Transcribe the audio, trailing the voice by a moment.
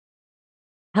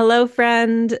Hello,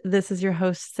 friend. This is your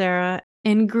host, Sarah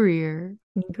And Greer.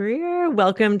 Greer.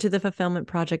 Welcome to the Fulfillment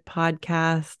Project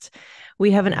podcast.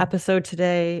 We have an episode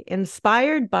today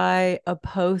inspired by a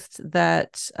post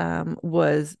that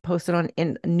was posted on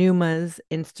Numa's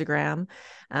Instagram.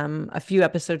 A few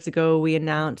episodes ago, we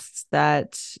announced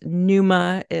that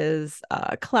Numa is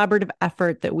a collaborative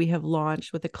effort that we have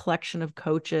launched with a collection of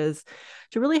coaches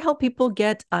to really help people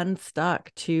get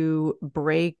unstuck, to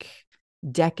break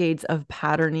decades of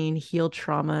patterning, heal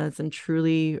traumas, and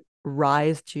truly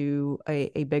rise to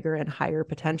a bigger and higher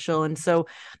potential. And so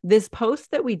this post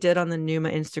that we did on the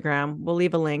Numa Instagram, we'll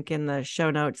leave a link in the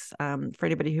show notes for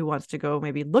anybody who wants to go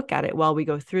maybe look at it while we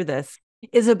go through this,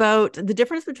 is about the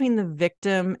difference between the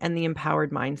victim and the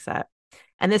empowered mindset.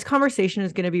 And this conversation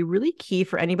is going to be really key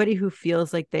for anybody who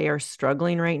feels like they are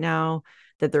struggling right now,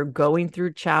 that they're going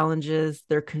through challenges,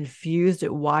 they're confused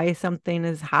at why something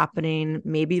is happening.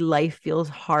 Maybe life feels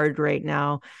hard right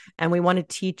now. And we want to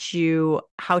teach you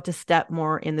how to step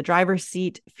more in the driver's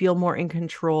seat, feel more in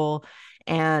control,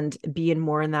 and be in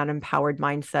more in that empowered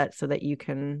mindset so that you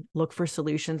can look for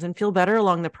solutions and feel better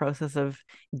along the process of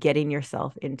getting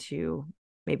yourself into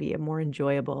maybe a more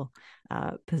enjoyable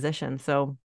position.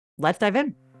 So let's dive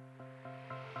in.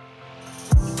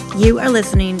 You are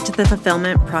listening to the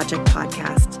Fulfillment Project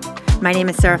podcast. My name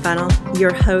is Sarah Fennell,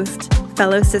 your host,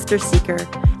 fellow sister seeker,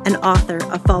 and author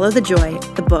of Follow the Joy,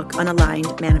 the book on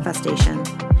aligned manifestation.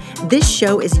 This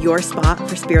show is your spot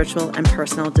for spiritual and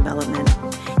personal development.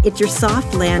 It's your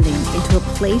soft landing into a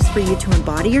place for you to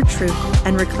embody your truth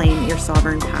and reclaim your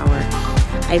sovereign power.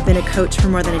 I've been a coach for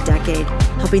more than a decade,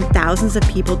 helping thousands of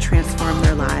people transform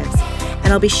their lives.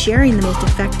 And I'll be sharing the most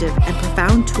effective and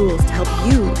profound tools to help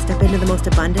you step into the most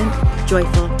abundant,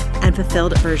 joyful, and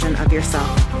fulfilled version of yourself.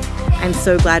 I'm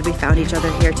so glad we found each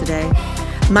other here today.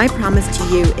 My promise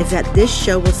to you is that this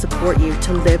show will support you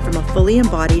to live from a fully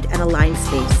embodied and aligned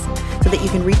space so that you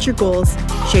can reach your goals,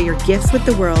 share your gifts with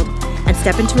the world, and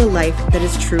step into a life that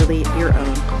is truly your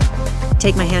own.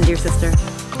 Take my hand, dear sister,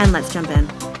 and let's jump in.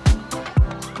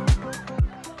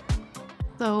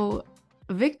 So,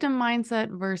 victim mindset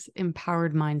versus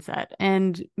empowered mindset.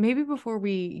 And maybe before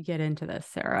we get into this,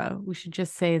 Sarah, we should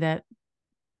just say that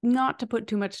not to put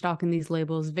too much stock in these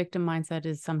labels, victim mindset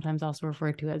is sometimes also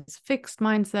referred to as fixed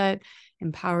mindset.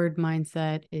 Empowered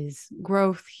mindset is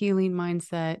growth, healing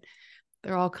mindset.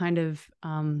 They're all kind of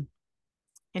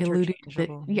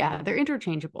Interchangeable. They're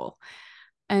interchangeable.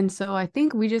 And so I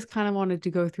think we just kind of wanted to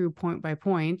go through point by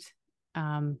point,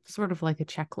 sort of like a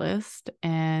checklist,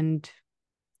 and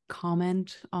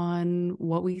comment on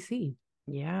what we see.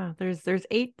 Yeah, there's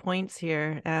 8 points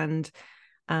here, and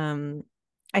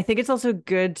I think it's also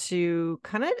good to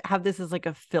kind of have this as like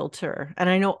a filter. And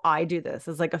I know I do this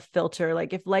as like a filter.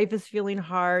 Like if life is feeling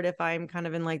hard, if I'm kind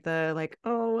of in like the like,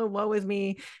 oh, woe is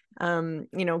me,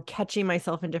 catching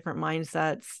myself in different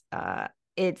mindsets,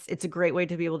 it's a great way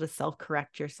to be able to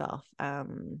self-correct yourself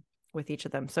with each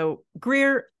of them. So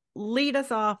Greer, lead us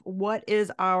off. What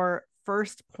is our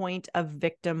first point of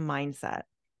victim mindset?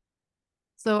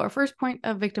 So our first point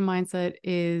of victim mindset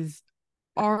is,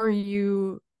 are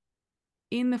you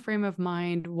in the frame of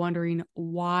mind wondering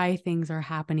why things are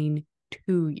happening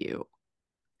to you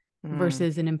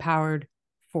versus an empowered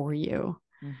for you?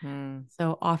 Mm-hmm.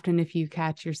 So often if you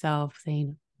catch yourself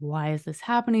saying, why is this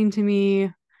happening to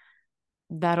me?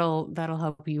 That'll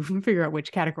help you figure out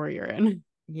which category you're in.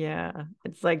 Yeah,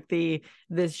 it's like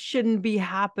this shouldn't be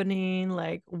happening,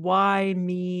 like why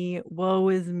me, woe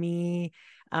is me.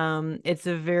 It's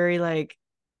a very like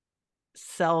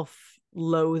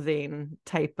self-loathing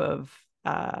type of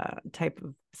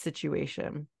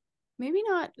situation. Maybe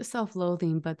not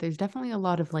self-loathing, but there's definitely a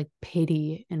lot of like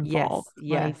pity involved.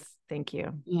 Yes, thank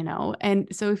you. And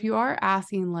so if you are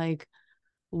asking like,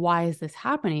 why is this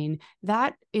happening?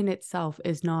 That in itself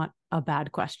is not a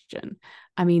bad question.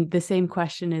 I mean, the same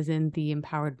question is in the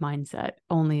empowered mindset,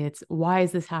 only it's, why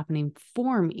is this happening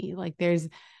for me? Like there's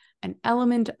an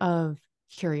element of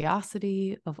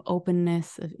curiosity, of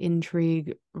openness, of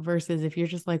intrigue, versus if you're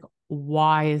just like,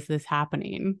 why is this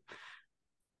happening?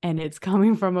 And it's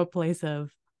coming from a place of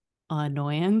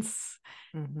annoyance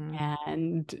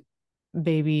and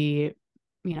maybe,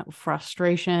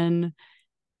 frustration.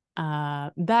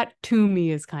 That to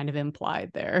me is kind of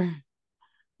implied there.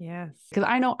 Yes. Because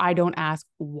I know I don't ask,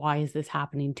 why is this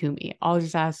happening to me? I'll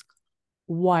just ask,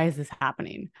 why is this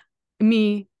happening?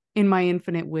 Me, in my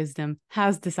infinite wisdom,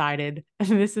 has decided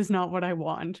this is not what I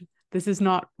want. This is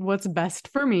not what's best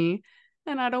for me,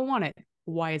 and I don't want it.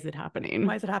 Why is it happening?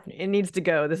 Why is it happening? It needs to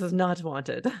go. This is not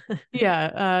wanted.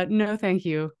 Yeah. No, thank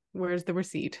you. Where's the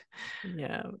receipt?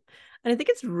 Yeah. And I think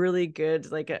it's really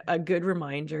good, like a good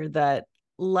reminder that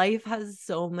life has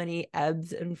so many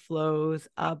ebbs and flows,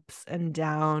 ups and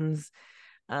downs.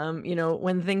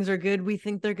 When things are good, we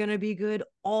think they're going to be good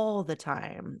all the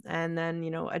time. And then,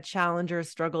 a challenge or a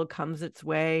struggle comes its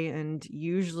way, and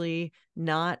usually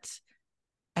not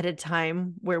at a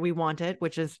time where we want it,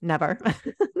 which is never.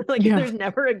 There's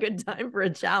never a good time for a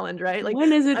challenge, right? Like,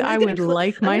 when is it I would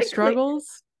like my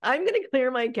struggles? I'm going to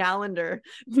clear my calendar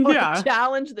for a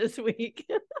challenge this week.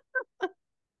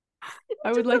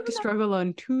 I would like to struggle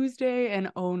on Tuesday and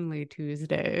only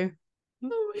Tuesday.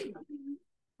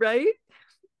 Right?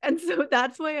 And so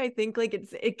that's why I think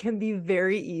it can be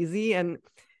very easy. And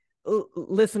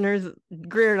listeners,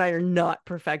 Greer and I are not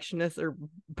perfectionists or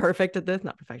perfect at this.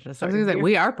 Not perfectionists. Sorry. I was gonna say,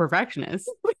 we are perfectionists.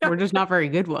 We're just not very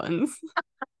good ones.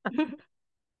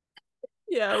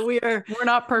 Yeah, we are. We're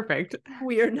not perfect.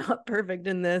 We are not perfect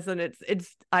in this. And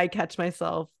I catch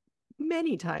myself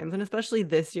many times. And especially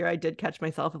this year, I did catch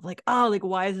myself of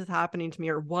why is this happening to me?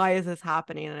 Or why is this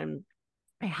happening? And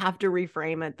I have to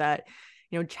reframe it that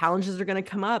challenges are going to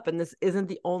come up, and this isn't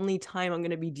the only time I'm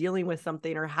going to be dealing with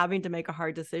something or having to make a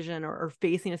hard decision or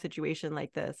facing a situation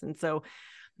like this. And so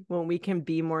when we can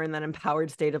be more in that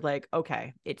empowered state of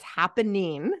okay, it's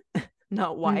happening,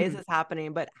 not why is this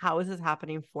happening, but how is this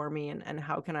happening for me? And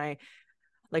how can I,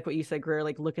 like what you said, Greer,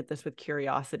 look at this with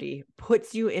curiosity,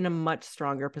 puts you in a much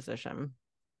stronger position.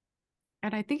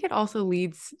 And I think it also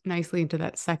leads nicely into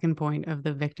that second point of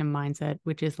the victim mindset,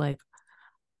 which is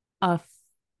a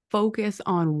focus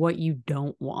on what you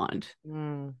don't want,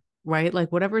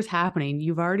 right? Whatever's happening,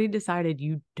 you've already decided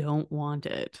you don't want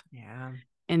it. Yeah.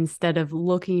 Instead of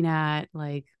looking at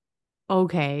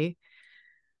okay,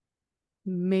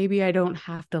 maybe I don't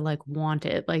have to want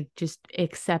it, just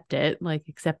accept it.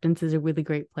 Acceptance is a really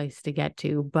great place to get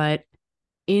to. But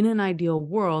in an ideal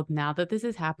world, now that this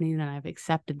is happening and I've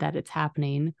accepted that it's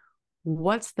happening,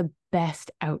 what's the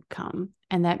best outcome?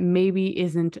 And that maybe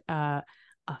isn't a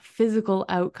physical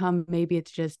outcome. Maybe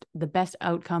it's just the best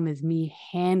outcome is me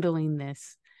handling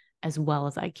this as well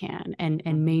as I can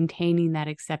and maintaining that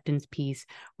acceptance piece,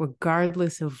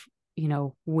 regardless of,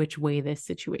 which way this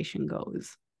situation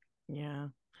goes. Yeah.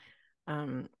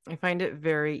 I find it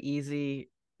very easy,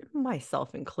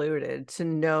 myself included, to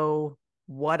know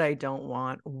what I don't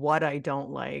want, what I don't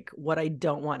like, what I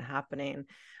don't want happening.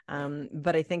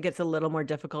 But I think it's a little more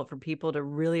difficult for people to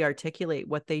really articulate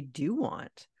what they do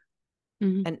want.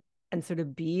 And so to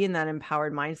be in that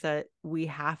empowered mindset, we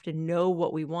have to know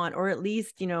what we want, or at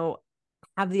least,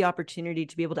 have the opportunity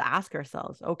to be able to ask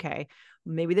ourselves, okay,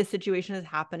 maybe this situation is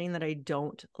happening that I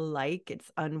don't like, it's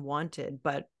unwanted,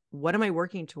 but what am I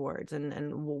working towards,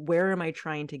 and where am I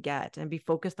trying to get, and be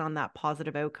focused on that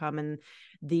positive outcome and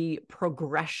the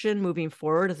progression moving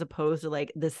forward, as opposed to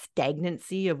the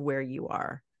stagnancy of where you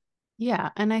are. Yeah.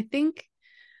 And I think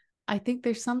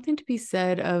there's something to be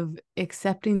said of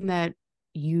accepting that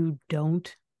you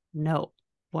don't know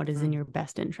what is in your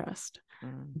best interest,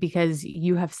 because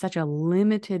you have such a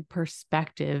limited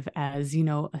perspective as,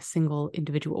 a single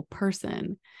individual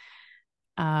person.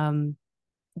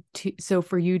 So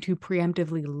for you to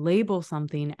preemptively label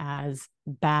something as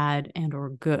bad and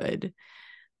or good,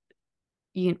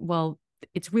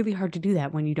 it's really hard to do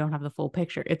that when you don't have the full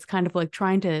picture. It's kind of like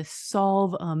trying to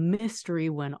solve a mystery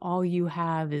when all you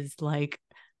have is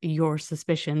your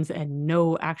suspicions and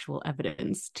no actual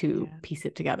evidence to piece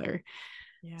it together.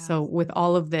 Yeah. So with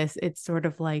all of this, it's sort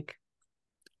of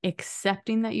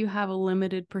accepting that you have a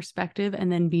limited perspective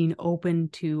and then being open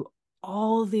to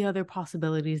all the other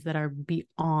possibilities that are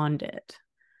beyond it.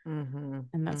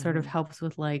 And that sort of helps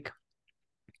with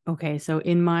okay, so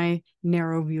in my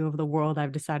narrow view of the world,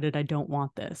 I've decided I don't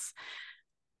want this.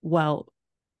 Well,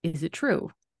 is it true?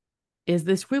 Is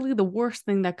this really the worst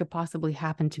thing that could possibly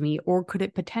happen to me? Or could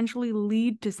it potentially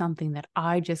lead to something that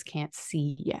I just can't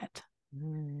see yet?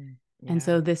 Yeah. And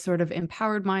so this sort of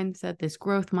empowered mindset, this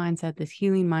growth mindset, this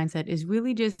healing mindset is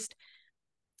really just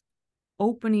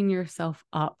opening yourself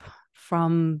up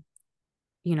from,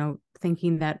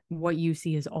 thinking that what you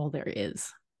see is all there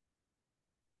is.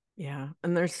 Yeah.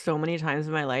 And there's so many times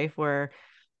in my life where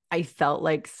I felt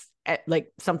like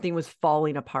something was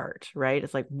falling apart, right?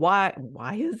 It's why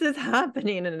is this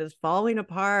happening? And it is falling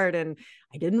apart. And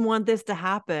I didn't want this to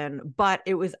happen, but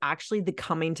it was actually the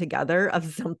coming together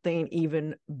of something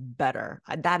even better.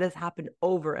 That has happened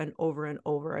over and over and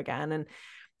over again. And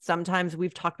sometimes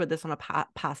we've talked about this on a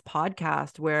past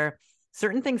podcast where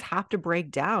certain things have to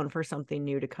break down for something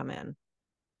new to come in.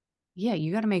 Yeah,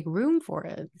 you got to make room for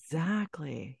it.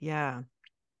 Exactly. Yeah.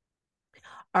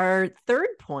 Our third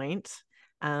point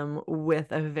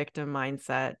with a victim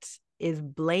mindset is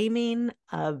blaming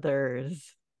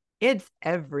others. It's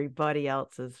everybody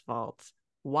else's fault.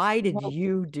 Why did Well,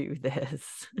 you do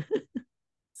this?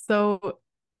 so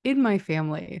in my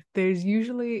family, there's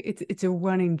usually it's a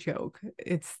running joke.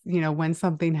 It's, when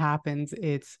something happens,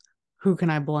 it's who can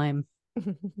I blame?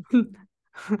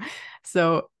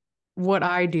 So what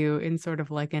I do in sort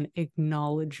of like an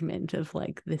acknowledgement of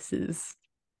like this is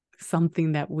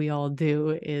something that we all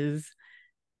do is,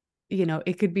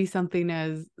 it could be something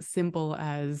as simple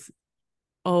as,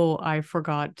 oh, I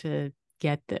forgot to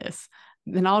get this.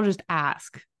 Then I'll just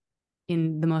ask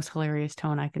in the most hilarious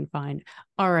tone I can find.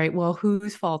 All right, well,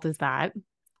 whose fault is that?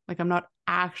 Like, I'm not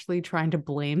actually trying to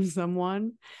blame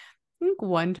someone. I think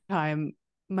one time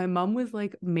my mom was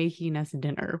like making us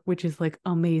dinner, which is like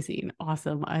amazing,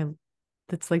 awesome.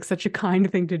 That's like such a kind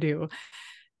thing to do.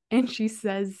 And she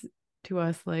says to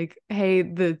us, like, hey,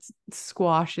 the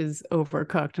squash is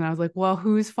overcooked. And I was like, well,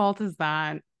 whose fault is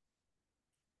that?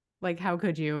 Like, how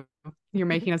could you? You're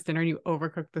making us dinner and you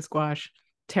overcooked the squash.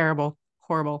 Terrible,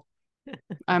 horrible.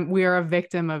 We are a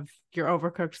victim of your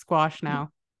overcooked squash now.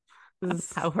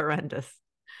 How horrendous.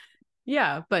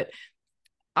 Yeah, but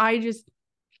I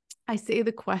I say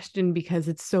the question because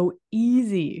it's so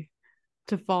easy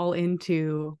to fall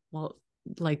into, well,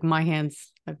 like my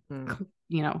hands,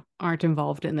 aren't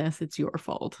involved in this. It's your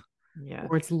fault, Yeah.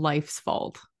 or it's life's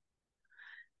fault.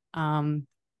 Um,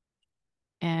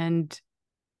 and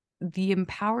the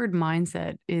empowered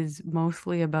mindset is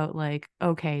mostly about like,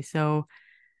 okay, so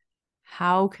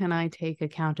how can I take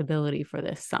accountability for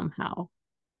this somehow?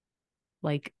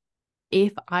 Like,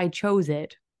 if I chose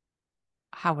it,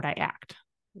 how would I act?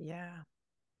 Yeah.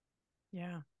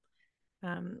 Yeah.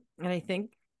 And I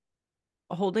think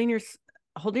holding your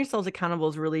holding yourselves accountable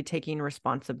is really taking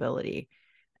responsibility.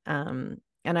 And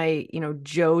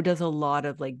Joe does a lot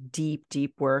of like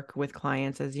deep work with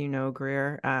clients, as you know,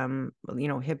 Greer,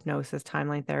 hypnosis,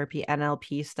 timeline therapy,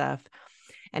 NLP stuff.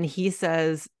 And he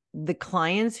says the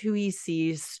clients who he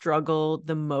sees struggle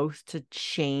the most to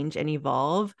change and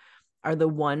evolve are the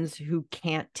ones who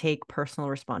can't take personal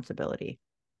responsibility.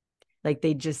 Like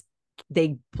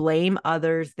they blame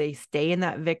others, they stay in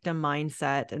that victim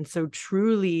mindset. And so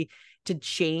truly to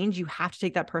change, you have to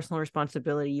take that personal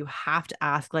responsibility. You have to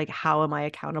ask, like, how am I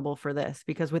accountable for this?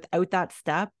 Because without that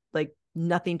step, like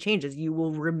nothing changes. You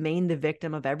will remain the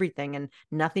victim of everything and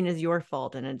nothing is your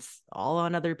fault and it's all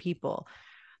on other people.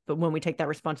 But when we take that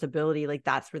responsibility, like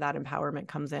that's where that empowerment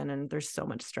comes in. And there's so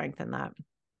much strength in that.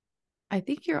 I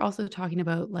think you're also talking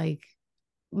about like,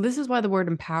 this is why the word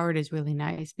empowered is really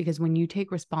nice, because when you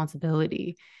take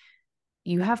responsibility,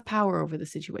 you have power over the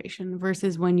situation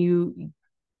versus when you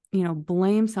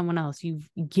blame someone else, you've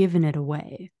given it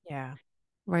away. Yeah.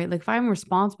 Right. Like if I'm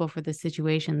responsible for the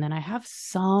situation, then I have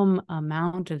some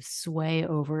amount of sway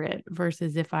over it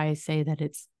versus if I say that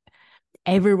it's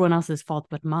everyone else's fault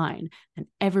but mine, and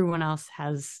everyone else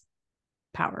has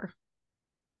power.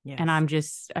 Yes. And I'm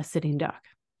just a sitting duck.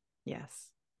 Yes.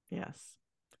 Yes.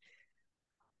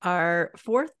 Our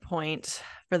fourth point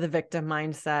for the victim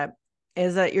mindset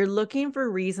is that you're looking for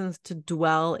reasons to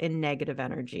dwell in negative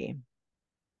energy.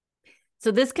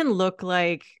 So this can look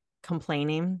like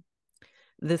complaining.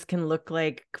 This can look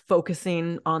like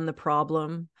focusing on the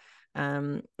problem.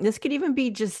 This could even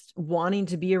be just wanting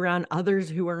to be around others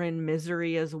who are in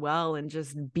misery as well and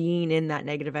just being in that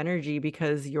negative energy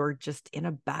because you're just in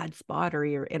a bad spot or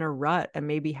you're in a rut, and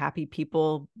maybe happy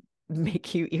people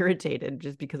make you irritated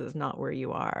just because it's not where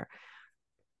you are.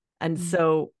 And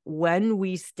so when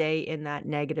we stay in that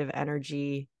negative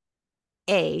energy,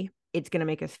 it's going to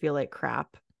make us feel like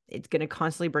crap. It's going to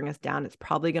constantly bring us down. It's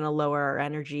probably going to lower our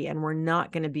energy, and we're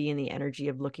not going to be in the energy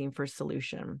of looking for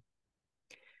solution.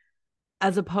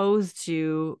 As opposed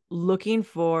to looking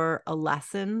for a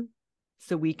lesson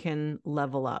so we can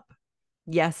level up.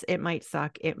 Yes, it might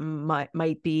suck. It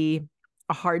might be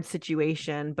a hard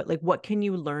situation, but like, what can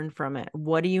you learn from it?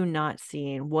 What are you not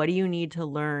seeing? What do you need to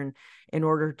learn in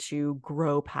order to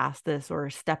grow past this or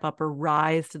step up or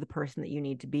rise to the person that you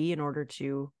need to be in order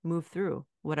to move through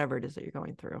whatever it is that you're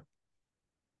going through?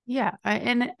 Yeah.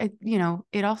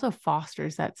 It also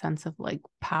fosters that sense of like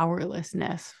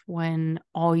powerlessness when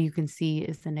all you can see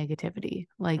is the negativity.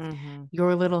 Like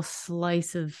your little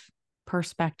slice of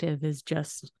perspective is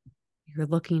just, you're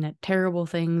looking at terrible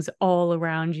things all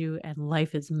around you and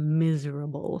life is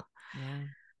miserable. Yeah.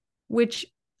 Which,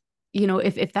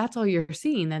 if that's all you're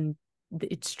seeing, then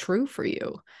it's true for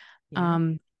you. Yeah.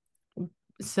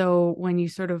 So when you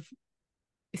sort of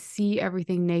see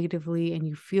everything negatively and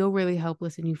you feel really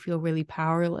helpless and you feel really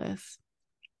powerless,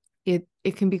 it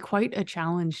can be quite a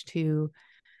challenge to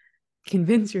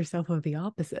convince yourself of the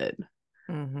opposite,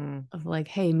 of like,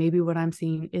 hey, maybe what I'm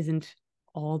seeing isn't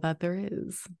all that there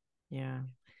is. Yeah.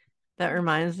 That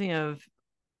reminds me of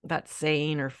that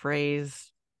saying or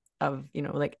phrase of,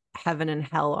 like heaven and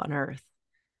hell on earth,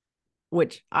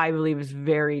 which I believe is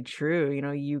very true.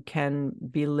 You can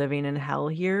be living in hell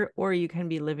here, or you can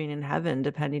be living in heaven,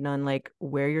 depending on like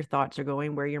where your thoughts are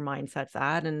going, where your mindset's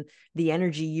at, and the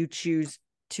energy you choose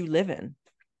to live in.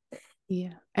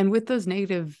 Yeah. And with those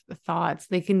negative thoughts,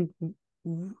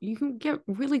 you can get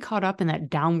really caught up in that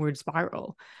downward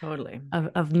spiral. Totally.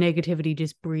 Of negativity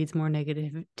just breeds more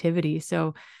negativity.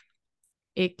 So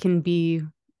it can be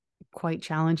quite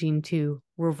challenging to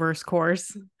reverse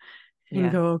course and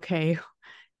go, okay,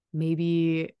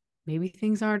 maybe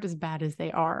things aren't as bad as they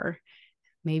are.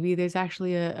 Maybe there's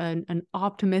actually an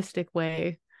optimistic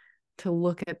way to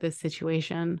look at this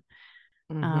situation.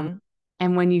 Mm-hmm.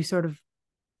 And when you sort of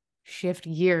shift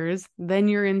gears, then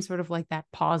you're in sort of like that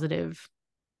positive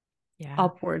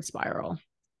upward spiral.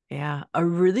 Yeah. A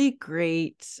really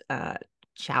great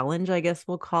challenge, I guess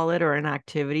we'll call it, or an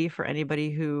activity for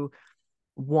anybody who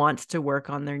wants to work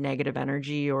on their negative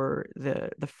energy, or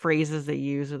the phrases they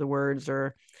use, or the words,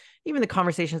 or even the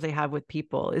conversations they have with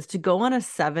people, is to go on a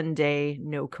 7-day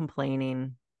no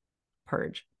complaining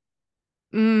purge.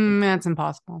 That's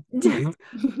impossible.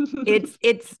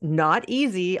 It's not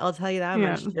easy, I'll tell you that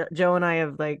much. Joe and I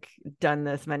have like done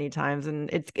this many times, and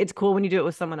it's cool when you do it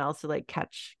with someone else, to like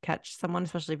catch someone,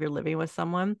 especially if you're living with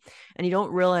someone and you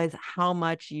don't realize how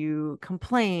much you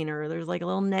complain, or there's like a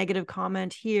little negative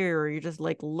comment here, or you're just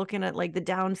like looking at like the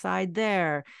downside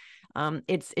there.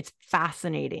 It's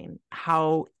fascinating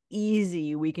how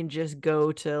easy we can just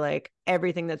go to like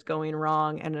everything that's going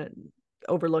wrong and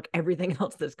overlook everything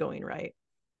else that's going right.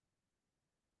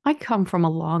 I come from a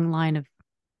long line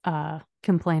of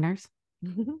complainers.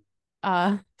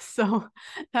 So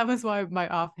that was why my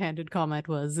offhanded comment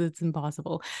was it's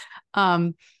impossible. But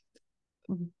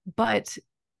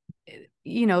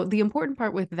the important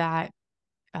part with that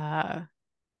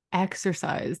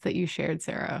exercise that you shared,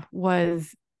 Sarah,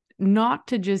 was not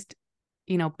to just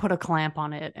put a clamp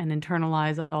on it and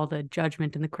internalize all the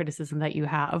judgment and the criticism that you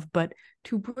have, but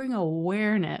to bring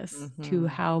awareness to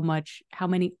how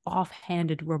many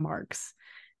offhanded remarks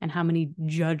and how many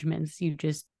judgments you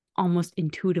just almost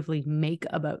intuitively make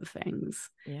about things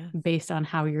based on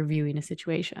how you're viewing a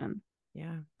situation.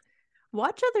 Yeah.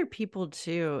 Watch other people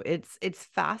too. It's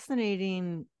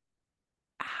fascinating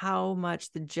how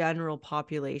much the general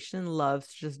population loves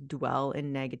to just dwell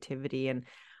in negativity. And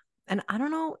I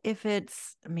don't know if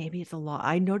maybe it's a lot.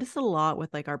 I noticed a lot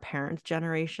with like our parents'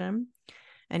 generation.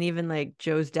 And even like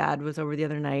Joe's dad was over the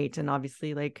other night, and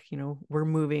obviously like, we're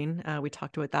moving. We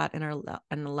talked about that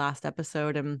in the last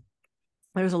episode, and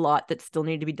there's a lot that still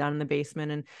needed to be done in the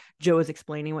basement. And Joe was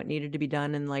explaining what needed to be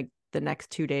done in like the next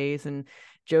 2 days. And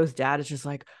Joe's dad is just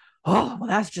like, oh, well,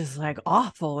 that's just like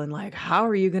awful. And like, how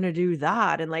are you going to do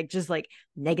that? And like, just like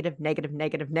negative, negative,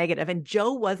 negative, negative. And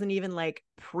Joe wasn't even like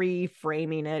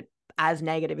pre-framing it as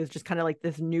negative. It's just kind of like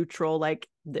this neutral, like,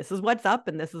 this is what's up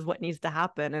and this is what needs to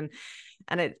happen.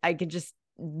 And I could just,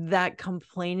 that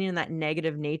complaining and that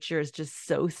negative nature is just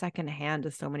so secondhand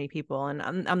to so many people. And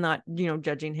I'm not,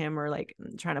 judging him or like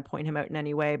trying to point him out in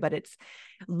any way, but it's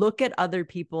look at other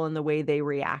people and the way they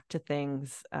react to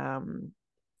things, and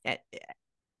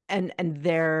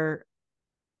their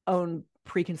own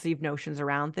preconceived notions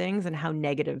around things and how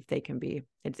negative they can be.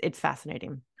 It's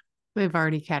fascinating. We've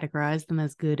already categorized them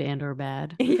as good and or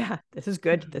bad. Yeah, this is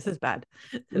good, this is bad,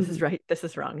 this is right, this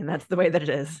is wrong, and that's the way that it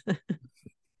is.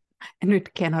 And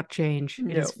it cannot change.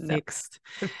 It is fixed.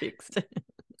 Fixed.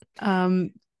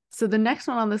 So the next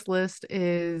one on this list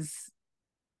is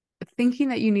thinking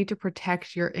that you need to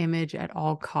protect your image at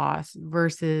all costs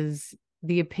versus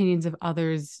the opinions of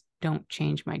others don't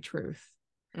change my truth.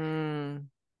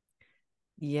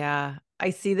 Yeah, I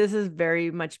see this as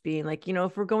very much being like,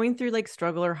 if we're going through like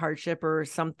struggle or hardship or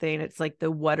something, it's like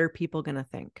what are people going to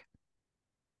think?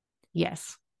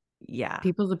 Yes. Yeah.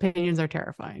 People's opinions are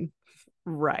terrifying.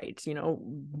 Right.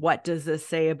 What does this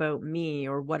say about me,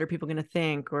 or what are people going to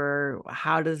think, or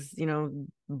how does,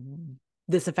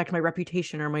 this affect my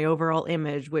reputation or my overall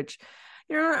image, which,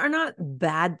 are not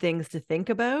bad things to think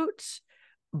about.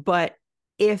 But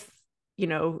if,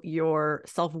 your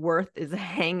self-worth is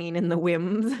hanging in the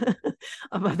whims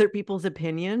of other people's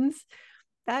opinions,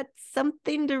 that's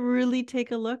something to really take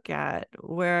a look at.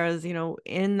 Whereas,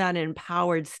 in that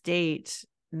empowered state,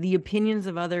 the opinions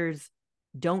of others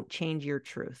don't change your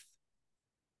truth.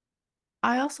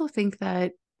 I also think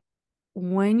that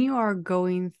when you are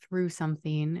going through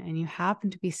something and you happen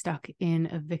to be stuck in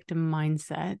a victim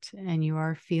mindset and you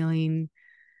are feeling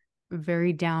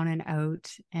very down and out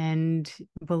and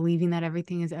believing that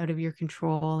everything is out of your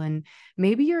control, and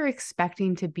maybe you're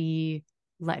expecting to be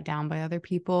let down by other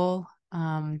people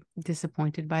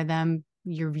disappointed by them.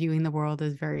 You're viewing the world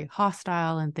as very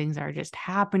hostile and things are just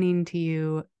happening to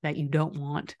you that you don't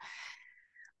want.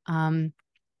 And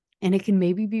it can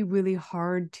maybe be really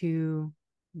hard to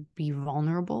be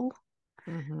vulnerable,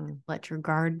 let your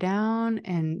guard down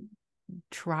and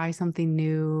try something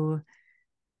new,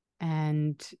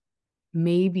 and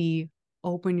maybe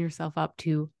open yourself up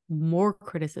to more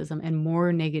criticism and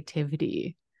more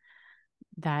negativity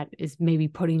that is maybe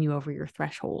putting you over your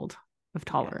threshold of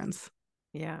tolerance.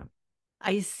 Yeah.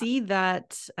 I see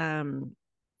that, being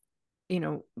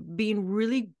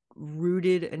really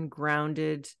rooted and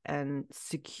grounded and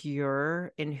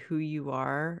secure in who you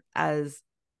are as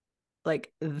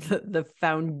like the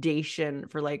foundation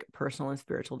for like personal and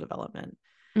spiritual development.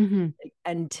 Like,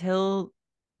 until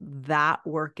that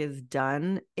work is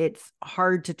done, it's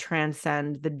hard to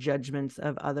transcend the judgments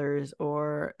of others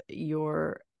or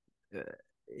your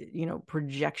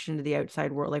projection to the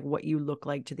outside world, like what you look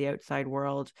like to the outside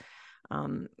world.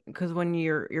 Because when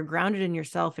you're grounded in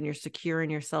yourself and you're secure in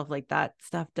yourself, like that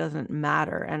stuff doesn't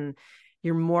matter, and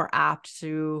you're more apt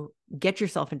to get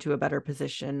yourself into a better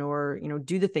position, or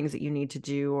do the things that you need to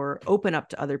do, or open up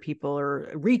to other people,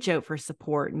 or reach out for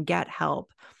support and get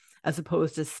help, as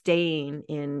opposed to staying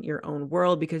in your own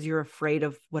world because you're afraid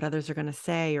of what others are going to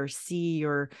say or see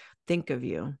or think of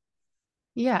you.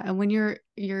 Yeah, and when you're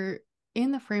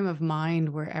in the frame of mind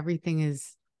where everything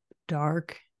is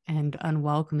dark and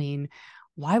unwelcoming,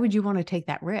 why would you want to take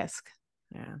that risk?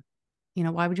 Yeah.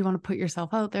 Why would you want to put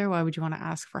yourself out there? Why would you want to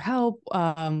ask for help?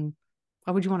 Why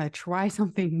would you want to try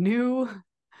something new?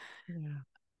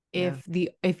 Yeah.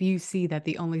 If you see that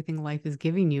the only thing life is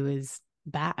giving you is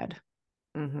bad.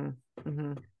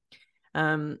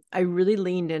 I really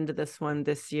leaned into this one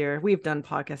this year. We've done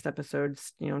podcast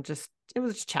episodes, it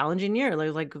was a challenging year.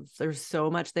 There's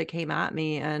so much that came at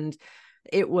me, and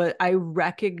I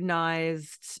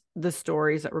recognized the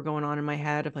stories that were going on in my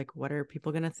head of like, what are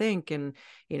people going to think? And,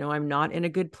 I'm not in a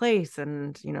good place,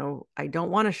 and, I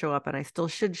don't want to show up, and I still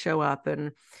should show up.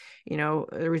 And,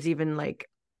 there was even like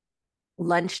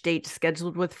lunch date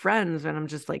scheduled with friends, and I'm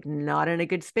just like not in a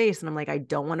good space, and I'm like, I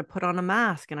don't want to put on a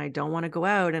mask, and I don't want to go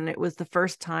out. And it was the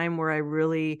first time where I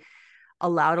really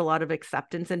allowed a lot of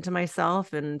acceptance into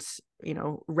myself, and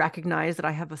recognize that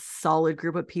I have a solid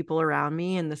group of people around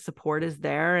me and the support is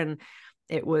there. And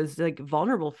it was like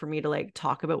vulnerable for me to like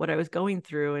talk about what I was going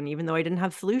through. And even though I didn't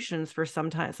have solutions for some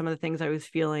of the things I was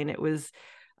feeling, it was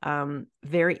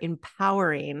very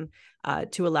empowering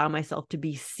to allow myself to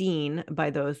be seen by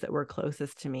those that were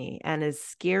closest to me. And as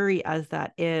scary as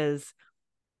that is,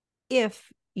 if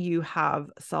you have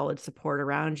solid support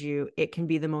around you, it can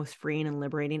be the most freeing and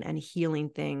liberating and healing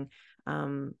thing,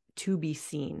 to be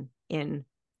seen in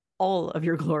all of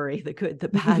your glory, the good, the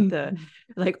bad, the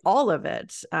like all of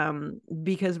it,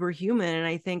 because we're human. And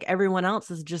I think everyone else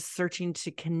is just searching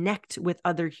to connect with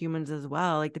other humans as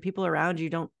well. Like the people around you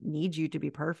don't need you to be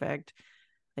perfect.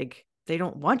 Like they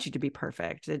don't want you to be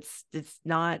perfect. It's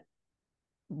not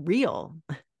real.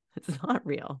 It's not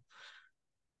real.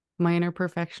 My inner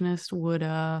perfectionist would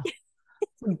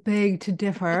beg to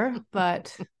differ,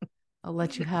 but I'll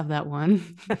let you have that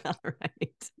one. All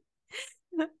right.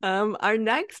 Our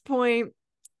next point,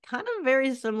 kind of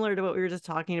very similar to what we were just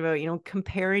talking about,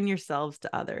 comparing yourselves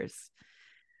to others.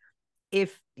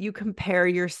 If you compare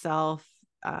yourself,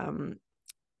 and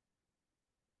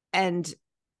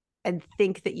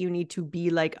think that you need to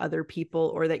be like other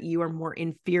people, or that you are more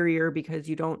inferior because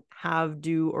you don't have,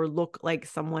 do, or look like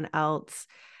someone else,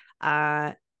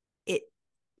 it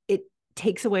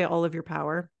takes away all of your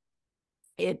power.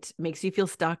 It makes you feel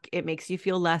stuck. It makes you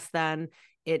feel less than.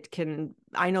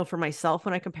 I know for myself,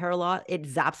 when I compare a lot,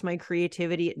 it zaps my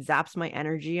creativity. It zaps my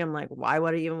energy. I'm like, why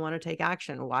would I even want to take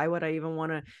action? Why would I even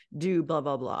want to do blah,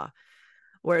 blah, blah?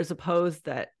 Whereas opposed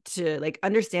that to like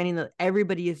understanding that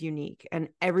everybody is unique and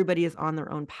everybody is on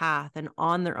their own path and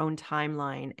on their own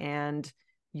timeline. And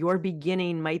your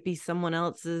beginning might be someone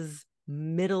else's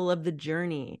middle of the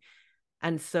journey.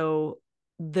 And so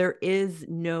there is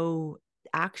no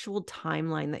actual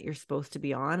timeline that you're supposed to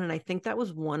be on. And I think that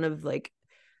was one of like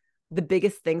the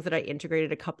biggest things that I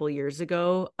integrated a couple of years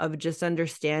ago, of just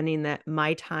understanding that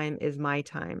my time is my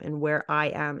time, and where I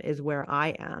am is where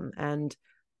I am. And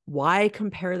why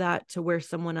compare that to where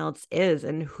someone else is,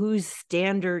 and whose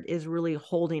standard is really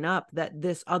holding up that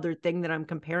this other thing that I'm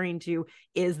comparing to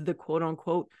is the quote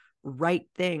unquote right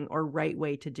thing or right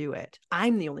way to do it.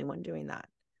 I'm the only one doing that.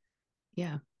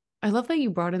 Yeah. I love that you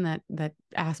brought in that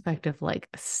aspect of like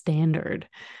a standard,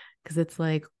 because it's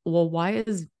like, well, why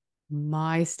is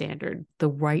my standard the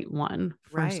right one,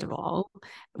 first of all,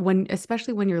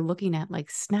 especially when you're looking at like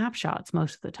snapshots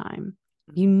most of the time.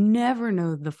 You never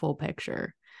know the full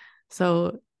picture.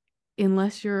 So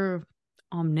unless you're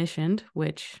omniscient,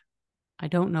 which I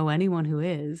don't know anyone who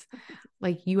is,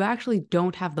 like you actually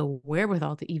don't have the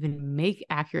wherewithal to even make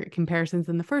accurate comparisons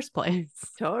in the first place.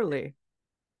 Totally.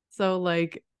 So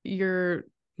like you're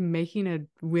making a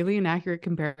really inaccurate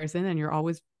comparison and you're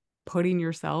always putting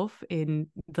yourself in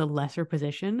the lesser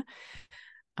position.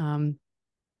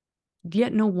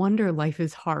 Yet no wonder life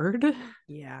is hard.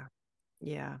 Yeah.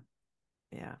 Yeah.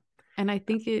 Yeah. And I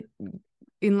think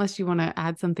unless you want to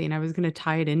add something, I was going to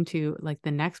tie it into like the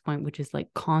next point, which is like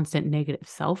constant negative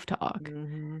self-talk.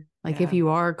 Mm-hmm. Like Yeah. if you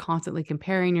are constantly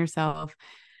comparing yourself,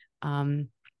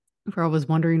 if you're always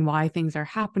wondering why things are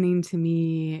happening to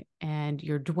me and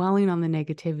you're dwelling on the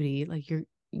negativity, like you're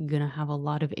going to have a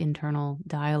lot of internal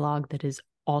dialogue that is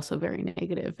also very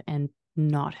negative and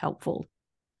not helpful.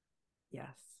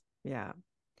 Yes. Yeah.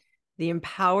 The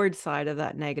empowered side of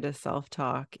that negative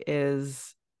self-talk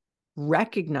is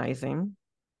recognizing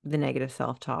the negative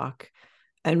self-talk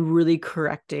and really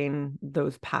correcting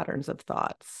those patterns of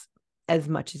thoughts as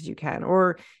much as you can,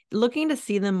 or looking to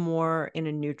see them more in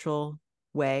a neutral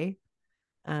way.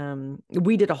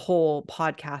 We did a whole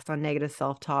podcast on negative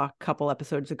self-talk a couple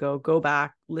episodes ago. Go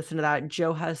back, listen to that.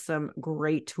 Joe has some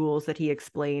great tools that he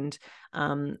explained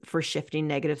for shifting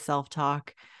negative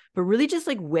self-talk, but really just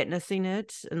like witnessing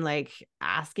it and like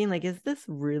asking, like, is this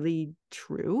really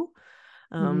true?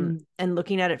 And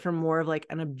looking at it from more of like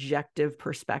an objective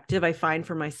perspective, I find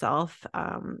for myself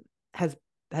has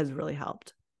really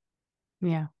helped.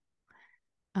 Yeah.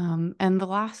 And the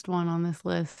last one on this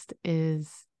list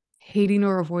is hating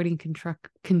or avoiding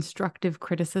constructive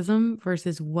criticism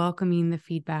versus welcoming the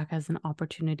feedback as an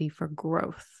opportunity for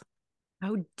growth.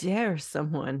 How dare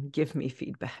someone give me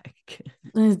feedback?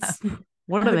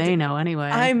 What do they know anyway?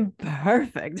 I'm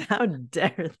perfect. How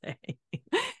dare they?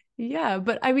 Yeah,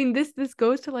 but I mean this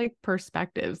goes to like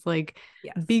perspectives. Like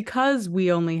Yes. because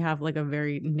we only have like a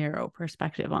very narrow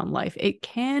perspective on life, it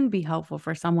can be helpful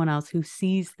for someone else who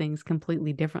sees things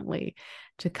completely differently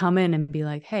to come in and be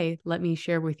like, "Hey, let me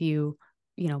share with you,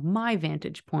 my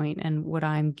vantage point and what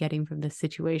I'm getting from this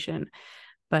situation."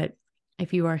 But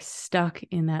if you are stuck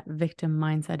in that victim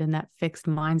mindset and that fixed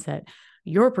mindset,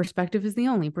 your perspective is the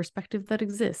only perspective that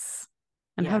exists.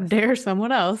 And how dare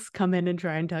someone else come in and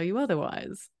try and tell you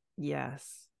otherwise?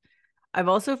 Yes. I've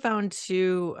also found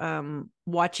too,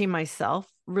 watching myself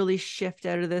really shift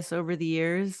out of this over the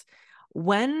years,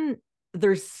 when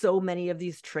there's so many of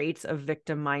these traits of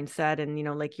victim mindset and,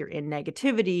 like you're in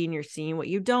negativity and you're seeing what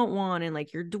you don't want and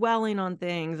like you're dwelling on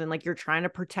things and like you're trying to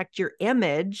protect your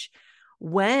image.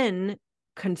 When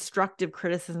constructive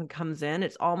criticism comes in,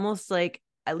 it's almost like,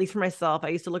 at least for myself, I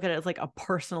used to look at it as like a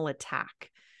personal attack.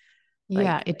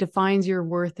 Yeah, Like, it defines your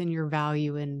worth and your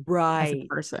value as a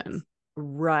person.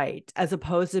 Right. As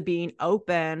opposed to being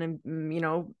open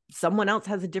and, someone else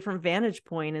has a different vantage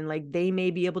point and like they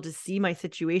may be able to see my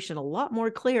situation a lot more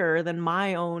clearer than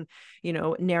my own,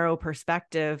 narrow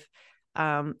perspective,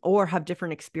 or have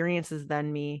different experiences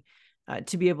than me,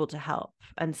 to be able to help.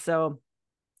 And so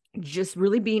just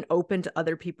really being open to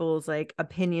other people's like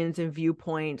opinions and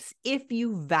viewpoints if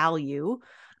you value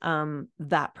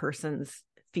that person's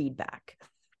feedback.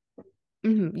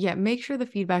 Mm-hmm. Yeah, make sure the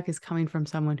feedback is coming from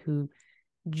someone who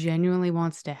genuinely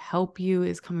wants to help you,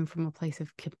 is coming from a place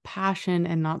of compassion,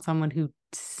 and not someone who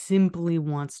simply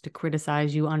wants to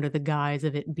criticize you under the guise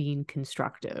of it being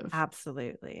constructive.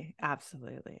 Absolutely.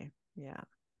 Absolutely. Yeah.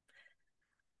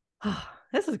 Oh,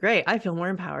 this is great. I feel more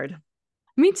empowered.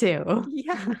 Me too.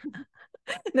 Yeah.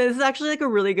 This is actually like a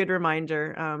really good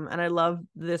reminder. And I love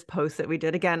this post that we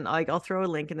did. Again, like I'll throw a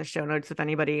link in the show notes if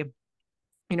anybody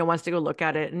wants to go look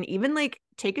at it, and even like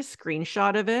take a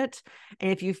screenshot of it.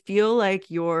 And if you feel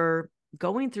like you're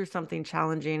going through something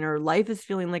challenging or life is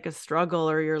feeling like a struggle,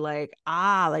 or you're like,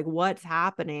 like what's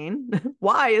happening?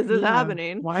 Why is this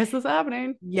happening? Why is this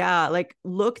happening? Yeah, like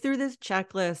look through this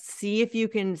checklist, see if you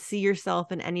can see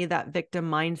yourself in any of that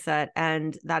victim mindset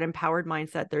and that empowered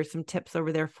mindset. There's some tips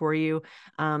over there for you,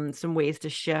 some ways to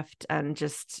shift, and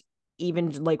just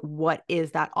even like what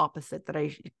is that opposite that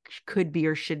I could be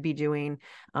or should be doing,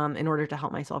 in order to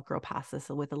help myself grow past this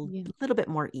with a little bit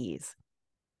more ease.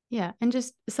 Yeah. And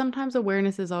just sometimes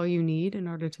awareness is all you need in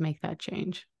order to make that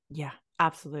change. Yeah,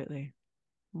 absolutely.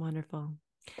 Wonderful.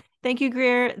 Thank you,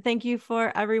 Greer. Thank you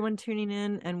for everyone tuning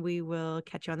in, and we will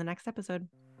catch you on the next episode.